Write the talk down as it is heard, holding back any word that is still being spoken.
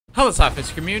Hello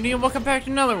Slapafish community, and welcome back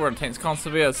to another World of Tanks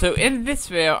console video. So in this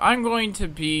video, I'm going to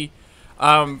be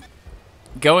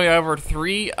going over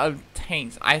 3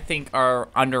 tanks I think are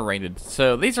underrated.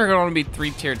 So these are going to be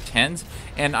 3 tier 10s,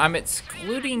 and I'm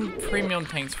excluding premium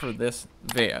tanks for this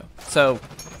video. So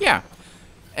yeah,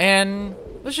 and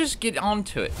let's just get on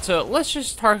to it. So let's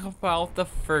just talk about the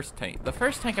first tank. The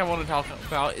first tank I want to talk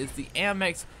about is the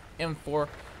Amex M454.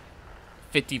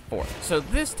 So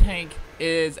this tank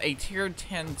is a tier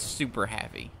 10 super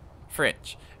heavy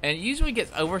French, and it usually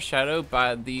gets overshadowed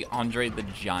by the Andre the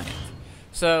Giant.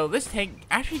 So this tank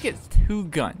actually gets 2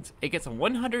 guns. It gets a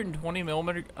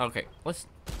 120mm. Okay, let's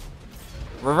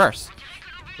reverse.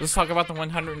 Let's talk about the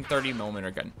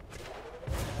 130mm gun,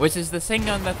 which is the same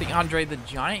gun that the Andre the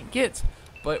Giant gets,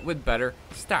 but with better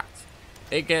stats.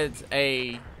 It gets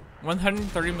a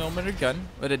 130mm gun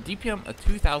with a DPM of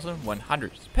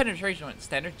 2,100. Penetration on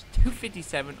standard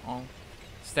 257 on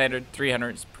standard,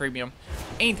 300 is premium.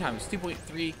 Aim time is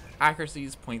 2.3, accuracy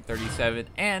is 0.37,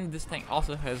 and this tank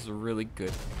also has really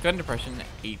good gun depression at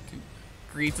 8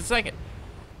 degrees a second.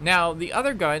 Now the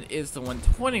other gun is the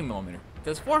 120mm. It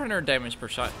does 400 damage per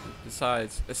shot,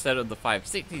 besides instead of the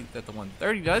 560 that the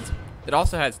 130 does. It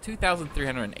also has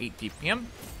 2,308 DPM.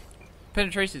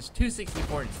 Penetration is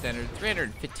 264 in standard,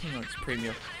 315 on its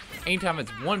premium. Aim time is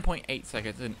 1.8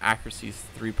 seconds, and accuracy is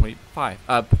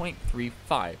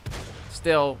 0.35.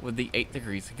 Still with the 8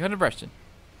 degrees of gun depression.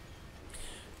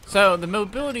 So the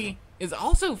mobility is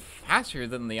also faster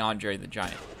than the Andre the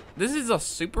Giant. This is a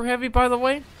super heavy, by the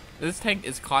way. This tank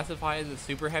is classified as a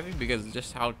super heavy because of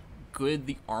just how good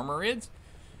the armor is,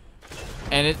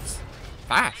 and it's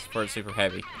fast for a super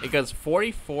heavy. It goes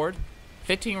 40 forward,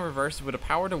 15 reverse with a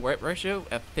power to weight ratio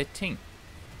of 15.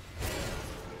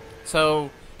 So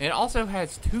it also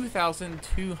has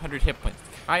 2,200 hit points,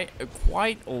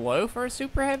 quite low for a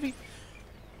super heavy.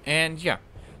 And yeah,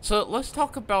 so let's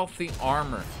talk about the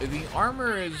armor. The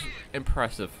armor is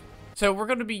impressive. So we're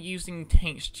going to be using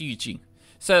Tanks GG.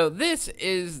 So this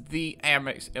is the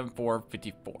Amex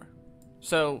M454.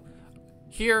 So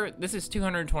here, this is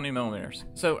 220mm.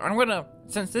 So I'm gonna,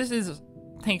 since this is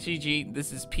Tanks GG,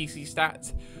 this is PC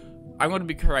stats, I'm going to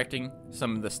be correcting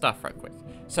some of the stuff right quick.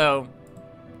 So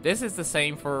this is the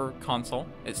same for console.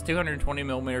 It's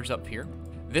 220mm up here.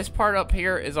 This part up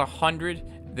here is 100.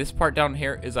 This part down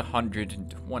here is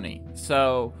 120.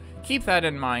 So keep that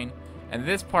in mind. And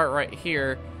this part right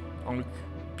here on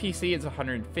PC is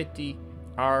 150.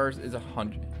 Ours is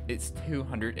 100. It's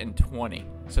 220.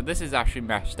 So this is actually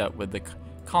matched up with the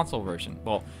console version.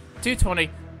 Well, 220,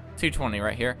 220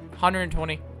 right here.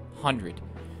 120, 100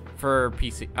 for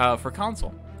PC, for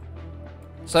console.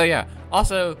 So yeah.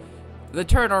 Also, the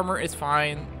turret armor is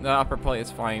fine. The upper plate is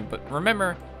fine. But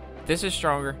remember, this is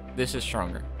stronger. This is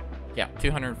stronger. Yeah,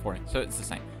 240, so it's the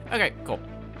same. Okay, cool.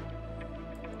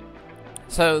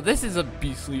 So this is a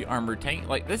beastly armored tank.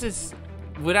 Like, this is,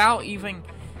 without using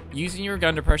your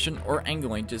gun depression or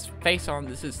angling, just face on,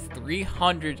 this is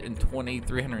 320,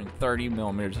 330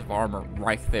 millimeters of armor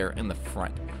right there in the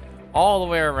front. All the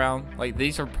way around. Like,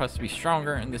 these are supposed to be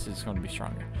stronger, and this is going to be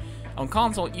stronger. On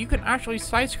console, you can actually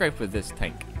side scrape with this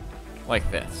tank.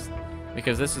 Like this.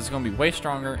 Because this is going to be way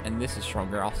stronger, and this is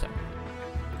stronger also.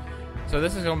 So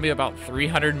this is going to be about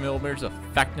 300 millimeters of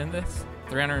effectiveness,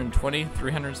 320,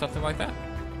 300, something like that.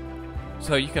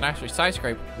 So you can actually side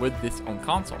scrape with this on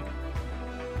console.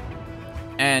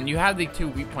 And you have the 2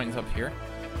 weak points up here.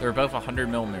 They're both 100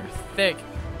 millimeters thick.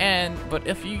 But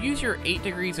if you use your 8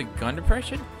 degrees of gun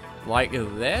depression, like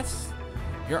this,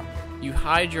 you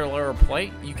hide your lower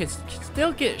plate, you can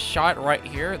still get shot right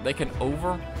here. They can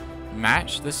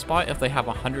overmatch this spot if they have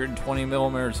 120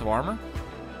 millimeters of armor.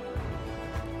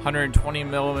 120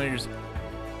 millimeters,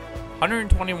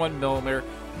 121 millimeter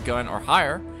gun or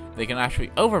higher, they can actually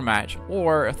overmatch.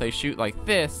 Or if they shoot like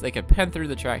this, they can pen through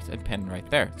the tracks and pen right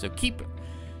there. So keep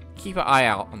an eye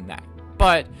out on that.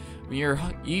 But when you're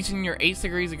using your 8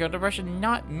 degrees of gun depression,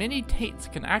 not many tanks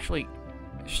can actually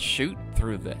shoot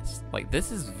through this. Like,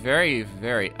 this is very,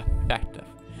 very effective.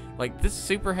 Like, this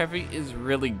super heavy is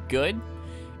really good.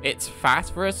 It's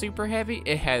fast for a super heavy.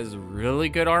 It has really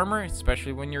good armor,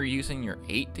 especially when you're using your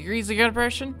 8 degrees of gun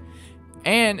depression.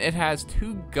 And it has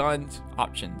 2 guns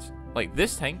options. Like,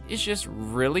 this tank is just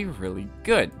really, really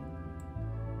good.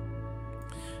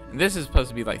 And this is supposed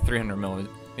to be like 300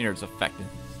 millimeters effective.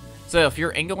 So if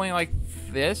you're angling like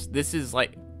this, this is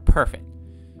like perfect.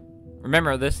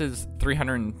 Remember, this is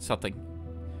 300 and something.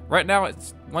 Right now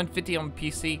it's 150 on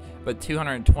PC, but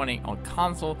 220 on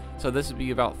console. So this would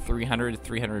be about 300 to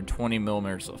 320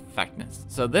 millimeters of effectiveness.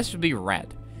 So this would be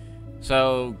red.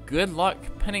 So good luck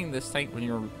pinning this tank when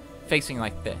you're facing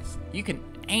like this. You can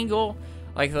angle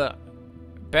Like the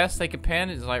best they can pin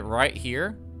is like right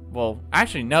here. Well,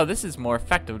 actually no, this is more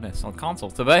effectiveness on console.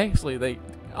 So basically they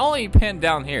only pin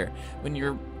down here when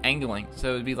you're angling.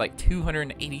 So it'd be like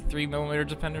 283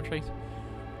 millimeters of penetration.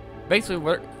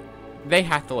 Basically they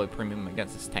have to load premium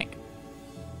against this tank.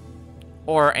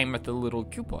 Or aim at the little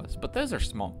cupolas, but those are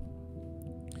small.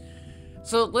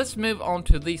 So let's move on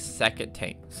to the second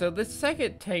tank. So the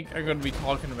second tank I'm going to be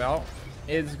talking about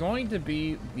is going to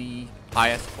be the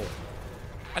IS-4.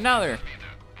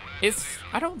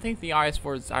 I don't think the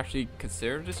IS-4 is actually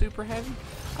considered a super heavy.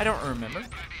 I don't remember.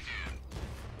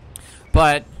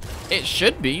 But it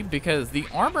should be, because the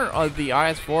armor of the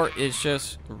IS-4 is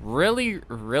just really,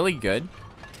 really good.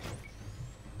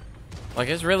 Like,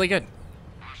 it's really good.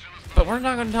 But we're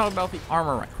not going to talk about the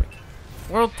armor right quick.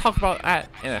 We'll talk about that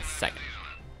in a second.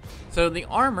 So the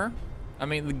armor,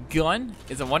 the gun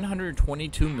is a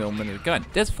 122 millimeter gun.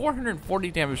 Does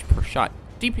 440 damage per shot.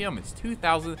 DPM is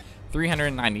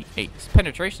 2,398.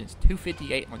 Penetration is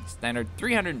 258 on standard,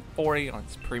 340 on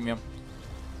its premium.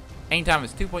 Aim time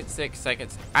is 2.6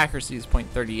 seconds. Accuracy is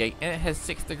 0.38, and it has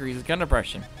 6 degrees of gun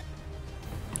depression.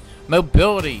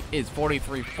 Mobility is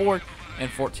 43 forward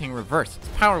and 14 reverse. Its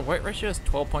power to weight ratio is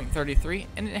 12.33,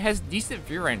 and it has decent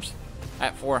view range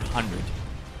at 400.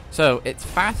 So it's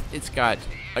fast, it's got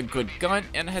a good gun,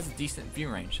 and it has a decent view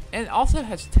range. And it also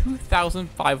has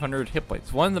 2,500 hit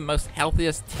points, one of the most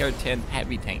healthiest tier 10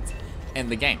 heavy tanks in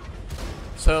the game.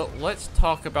 So let's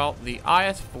talk about the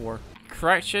IS-4.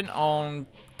 Correction on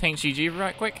tank GG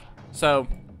right quick. So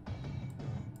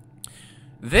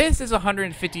this is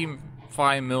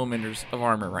 155 millimeters of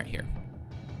armor right here.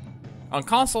 On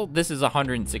console, this is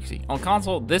 160. On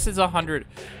console, this is 100.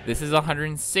 This is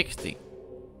 160.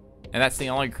 And that's the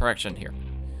only correction here.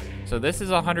 So this is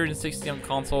 160 on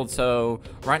console. So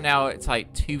right now it's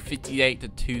like 258 to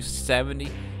 270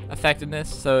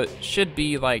 effectiveness. So it should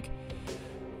be like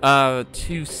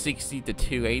 260 to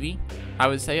 280, I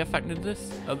would say,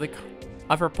 effectiveness of the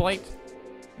upper plate,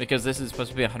 because this is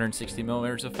supposed to be 160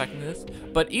 millimeters effectiveness.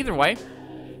 But either way,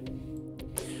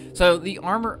 so the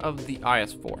armor of the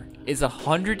IS-4 is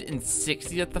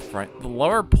 160 at the front. The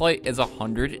lower plate is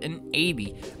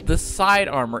 180. The side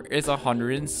armor is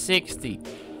 160.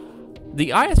 The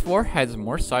IS-4 has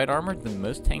more side armor than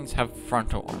most tanks have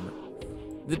frontal armor.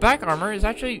 The back armor is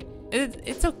actually,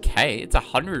 it's okay. It's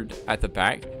 100 at the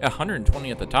back,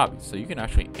 120 at the top. So you can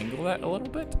actually angle that a little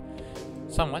bit,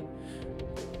 somewhat.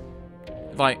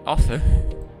 Like, also,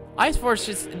 IS-4 is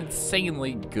just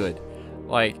insanely good.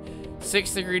 Like,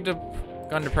 6 degree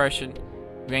gun depression,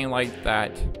 being like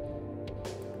that.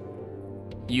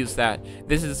 Use that.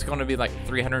 This is going to be like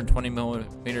 320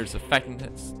 millimeters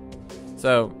effectiveness.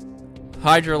 So,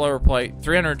 hide your lower plate,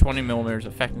 320 millimeters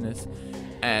effectiveness,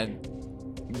 and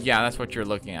yeah, that's what you're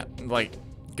looking at. Like,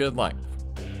 good luck.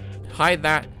 Hide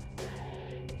that,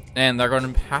 and they're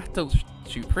going to have to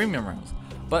shoot premium rounds.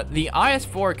 But the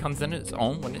IS-4 comes in its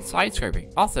own when it's side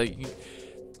scraping. Also,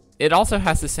 it also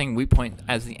has the same weak point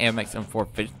as the AMX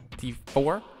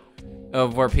M454,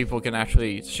 of where people can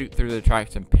actually shoot through the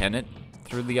tracks and pin it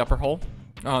through the upper hole,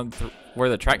 where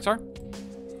the tracks are.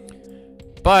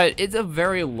 But it's a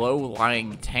very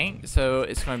low-lying tank, so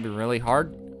it's going to be really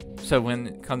hard. So when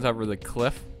it comes over the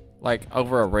cliff, like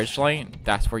over a ridge line,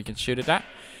 that's where you can shoot it at.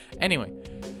 Anyway,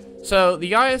 so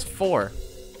the IS-4,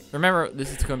 remember,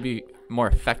 this is going to be more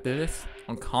effectiveness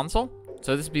on console.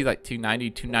 So this would be like 290,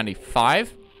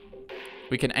 295.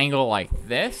 We can angle like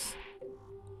this.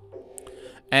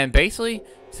 And basically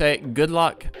say, good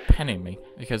luck pinning me.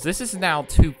 Because this is now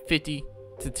 250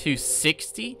 to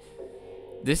 260.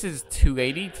 This is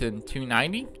 280 to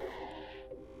 290.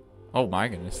 Oh my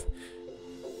goodness.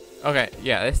 Okay,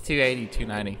 yeah, that's 280,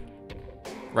 290.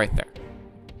 Right there.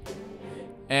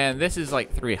 And this is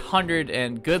like 300,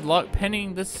 and good luck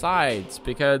pinning the sides,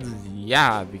 because the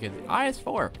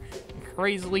IS-4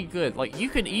 crazily good. Like, you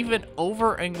can even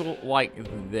over angle like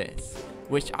this,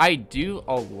 which I do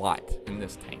a lot in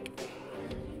this tank.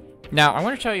 Now, I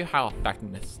want to show you how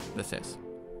effective this is.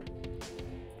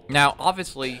 Now,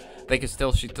 obviously, they can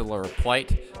still shoot the lower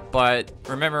plate, but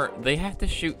remember, they have to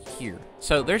shoot here.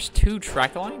 So there's 2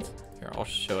 track lines. Here, I'll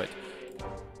show it.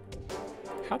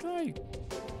 How do I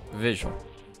visual?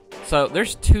 So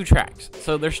there's 2 tracks.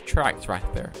 So there's tracks right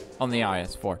there on the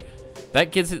IS-4.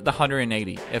 That gives it the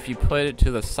 180. If you put it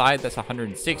to the side, that's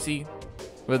 160.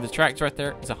 With the tracks right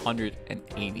there, it's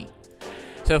 180.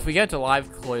 So if we get to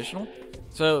live collisional,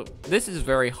 so this is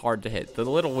very hard to hit. The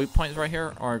little weak points right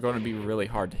here are going to be really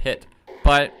hard to hit.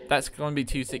 But that's going to be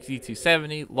 260,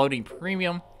 270. Loading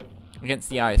premium against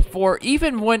the IS-4,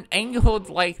 even when angled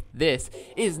like this,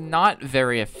 is not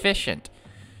very efficient.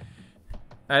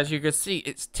 as you can see,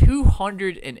 it's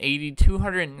 280,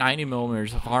 290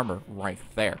 millimeters of armor right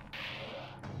there.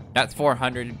 That's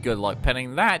 400. Good luck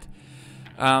pinning that.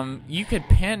 You could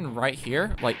pin right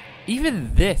here. Like,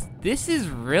 even this is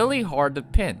really hard to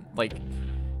pin. Like,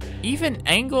 even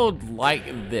angled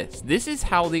like this is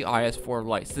how the IS-4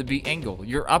 likes to be angled.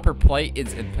 Your upper plate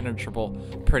is impenetrable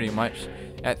pretty much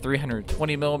at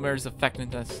 320 millimeters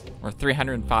effectiveness, or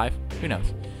 305, who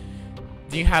knows.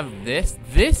 You have this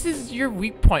is your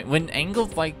weak point when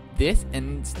angled like this,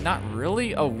 and it's not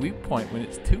really a weak point when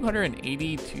it's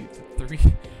 280 to 3.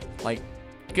 Like,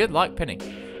 good luck pinning.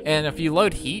 And if you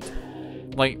load heat,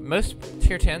 like most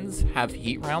tier 10s have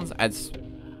heat rounds as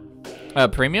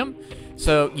premium,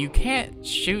 so you can't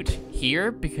shoot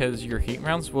here because your heat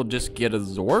rounds will just get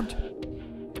absorbed.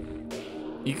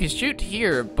 You can shoot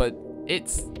here, but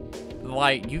it's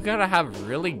like you gotta have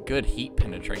really good heat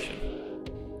penetration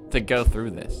to go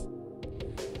through this.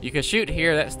 You can shoot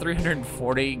here, that's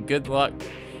 340, good luck.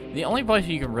 The only place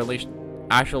you can really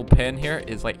actual pin here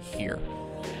is like here.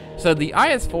 So the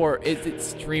IS-4 is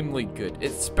extremely good,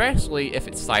 especially if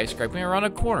it's side scraping around a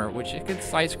corner, which it can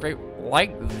side scrape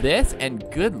like this, and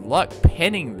good luck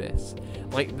pinning this.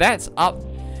 Like, that's up.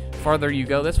 Farther you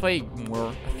go this way,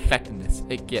 more effectiveness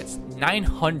it gets.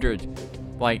 900,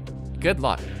 like, good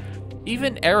luck.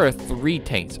 Even Era 3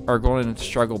 tanks are going to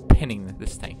struggle pinning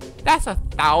this tank. That's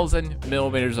 1,000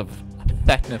 millimeters of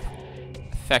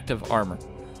effective armor.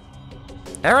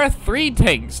 Era 3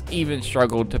 tanks even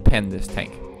struggled to pin this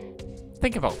tank.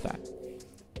 Think about that.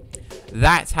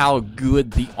 That's how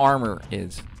good the armor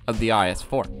is of the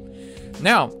IS-4.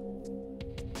 Now,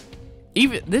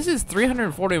 even this is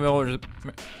 340 millimeters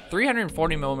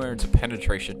of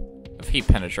penetration, of heat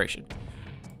penetration.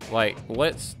 Like,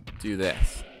 let's do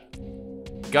this.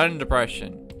 Gun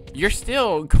depression. You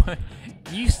still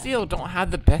don't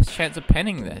have the best chance of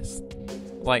pinning this.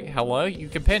 Like, hello, you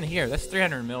can pin here. That's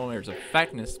 300 millimeters of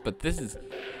effectiveness, but this is,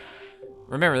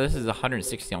 remember, this is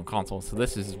 160 on console, so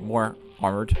this is more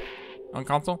armored on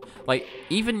console. Like,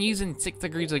 even using 6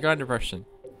 degrees of gun depression,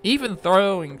 even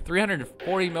throwing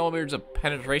 340 millimeters of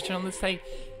penetration on this tank,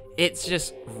 it's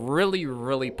just really,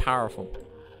 really powerful.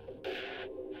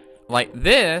 Like,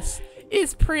 this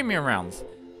is premium rounds.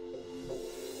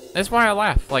 That's why I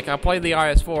laugh. Like, I play the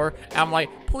IS-4, and I'm like,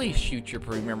 please shoot your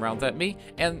premium rounds at me,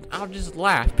 and I'll just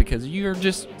laugh because you're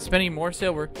just spending more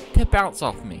silver to bounce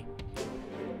off me.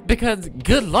 Because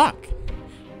good luck.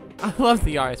 I love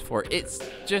the IS-4. It's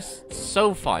just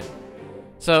so fun.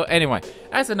 So anyway,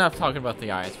 that's enough talking about the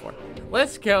IS-4.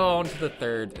 Let's go on to the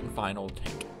third and final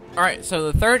tank. Alright,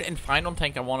 so the third and final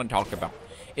tank I want to talk about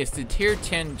is the tier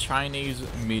 10 Chinese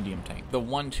medium tank, the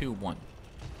 121.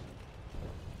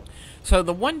 So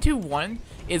the 121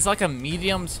 is like a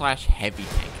medium slash heavy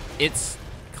tank. It's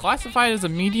classified as a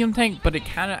medium tank, but it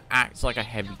kind of acts like a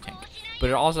heavy tank.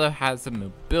 But it also has the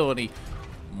mobility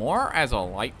more as a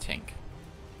light tank.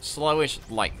 Slowish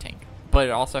light tank. But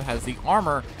it also has the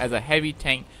armor as a heavy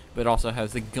tank, but also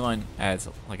has the gun as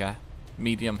like a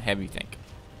medium heavy tank.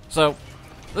 So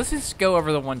let's just go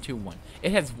over the 121.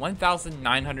 It has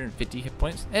 1,950 hit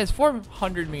points. It has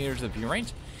 400 meters of view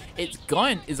range. Its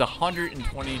gun is a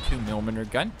 122 millimeter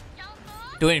gun,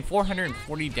 doing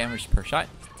 440 damage per shot.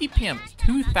 Its DPM is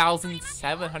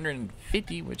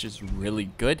 2,750, which is really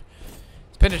good.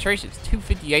 Its penetration is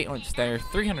 258 on its standard,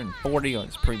 340 on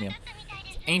its premium.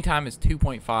 Its aim time is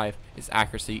 2.5. Its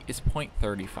accuracy is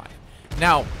 0.35.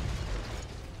 Now,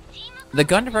 the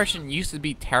gun depression used to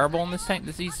be terrible in this tank.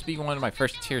 This used to be one of my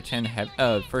first tier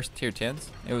 10s.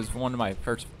 It was one of my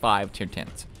first 5 tier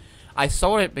 10s. I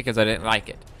sold it because I didn't like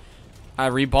it. I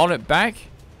rebought it back,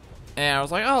 and I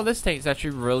was like, oh, this tank's actually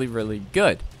really, really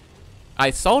good. I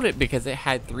sold it because it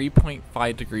had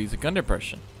 3.5 degrees of gun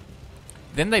depression.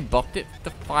 Then they buffed it to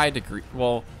 5 degrees.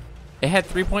 Well, it had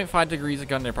 3.5 degrees of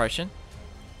gun depression.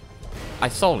 I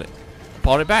sold it.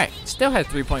 Bought it back. Still had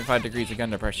 3.5 degrees of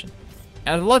gun depression.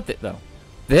 And I loved it, though.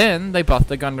 Then they buffed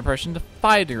the gun depression to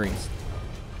 5 degrees.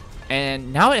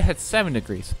 And now it has 7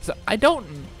 degrees. So I don't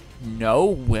know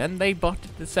when they buffed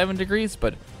it to 7 degrees,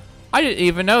 but I didn't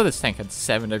even know this tank had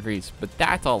 7 degrees, but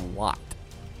that's a lot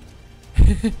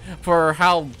for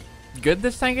how good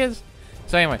this tank is.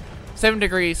 So anyway, 7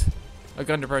 degrees of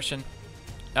gun depression.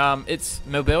 Its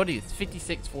mobility is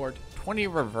 56 forward, 20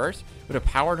 reverse, with a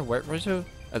power to weight ratio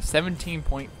of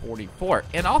 17.44.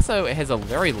 And also, it has a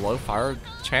very low fire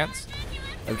chance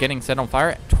of getting set on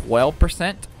fire at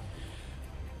 12%.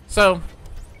 So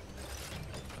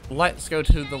let's go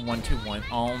to the 121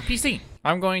 on PC.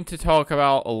 I'm going to talk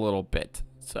about a little bit.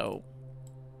 So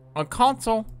on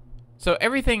console,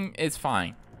 everything is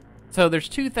fine. So there's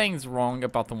 2 things wrong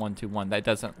about the 121 that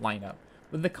doesn't line up.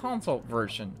 with the console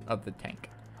version of the tank.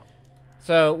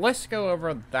 So let's go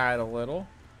over that a little.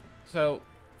 So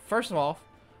first of all,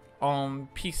 on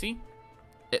PC,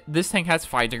 this tank has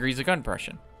 5 degrees of gun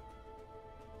depression.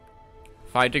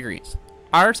 5 degrees.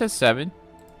 Ours has 7.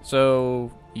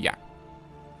 So yeah.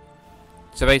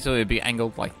 So basically it'd be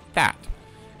angled like that.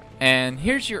 And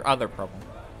here's your other problem.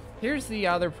 Here's the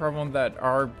other problem that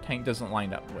our tank doesn't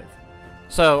line up with.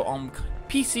 So on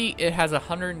PC, it has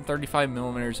 135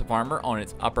 millimeters of armor on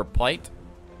its upper plate.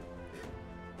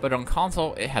 But on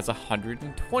console, it has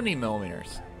 120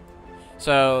 millimeters.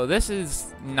 So this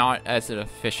is not as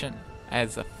efficient,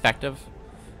 as effective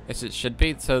as it should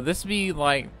be. So this would be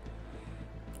like,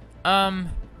 I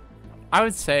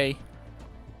would say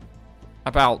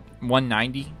about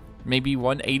 190, maybe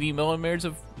 180 millimeters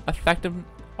of effective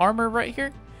armor right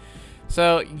here.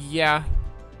 So yeah,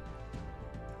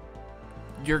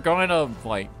 you're going to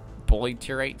like bully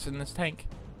tier 8s in this tank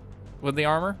with the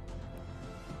armor.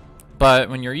 But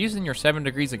when you're using your 7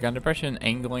 degrees of gun depression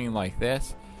angling like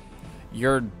this,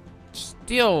 you're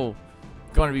still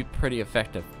going to be pretty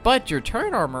effective. But your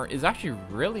turret armor is actually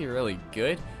really, really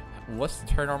good. What's the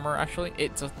turret armor actually?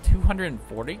 It's a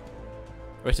 240,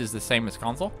 which is the same as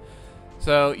console.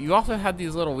 So you also have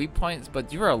these little weak points,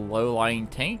 but you're a low-lying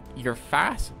tank. You're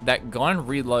fast. That gun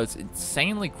reloads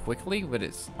insanely quickly with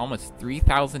its almost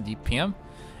 3,000 DPM,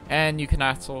 and you can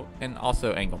also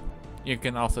angle. You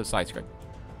can also side script.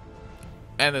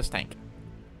 And this tank,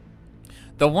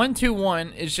 the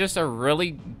 121 is just a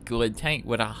really good tank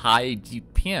with a high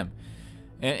DPM,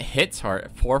 and it hits hard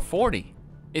at 440.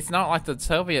 It's not like the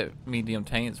Soviet medium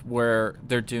tanks where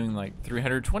they're doing like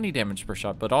 320 damage per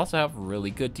shot, but also have really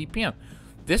good DPM.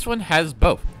 This one has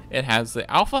both. It has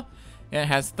the alpha and it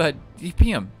has the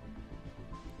DPM.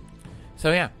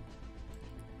 So yeah.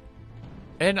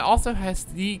 And it also has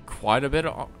the quite a bit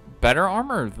better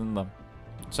armor than the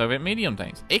Soviet medium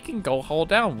tanks. It can go hold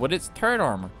down with its turret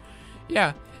armor.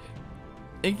 Yeah,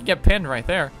 it can get pinned right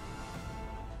there.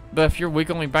 But if you're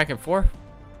wiggling back and forth,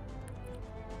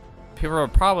 people are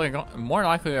probably more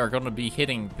likely are going to be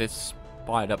hitting this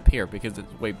spot up here because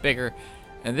it's way bigger.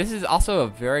 And this is also a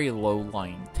very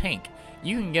low-lying tank.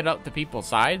 You can get up to people's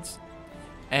sides,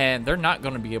 and they're not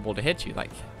going to be able to hit you.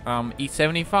 Like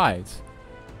E75s,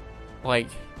 like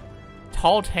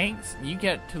tall tanks, you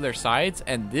get to their sides,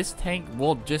 and this tank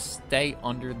will just stay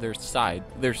under their side.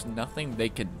 There's nothing they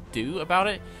could do about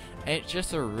it, and it's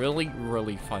just a really,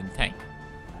 really fun tank.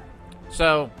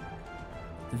 So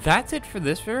that's it for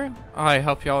this video. I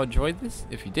hope y'all enjoyed this.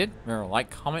 If you did, remember to like,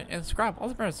 comment, and subscribe.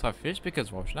 Also remember to Slapafish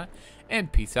because why should not?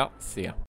 And peace out. See ya.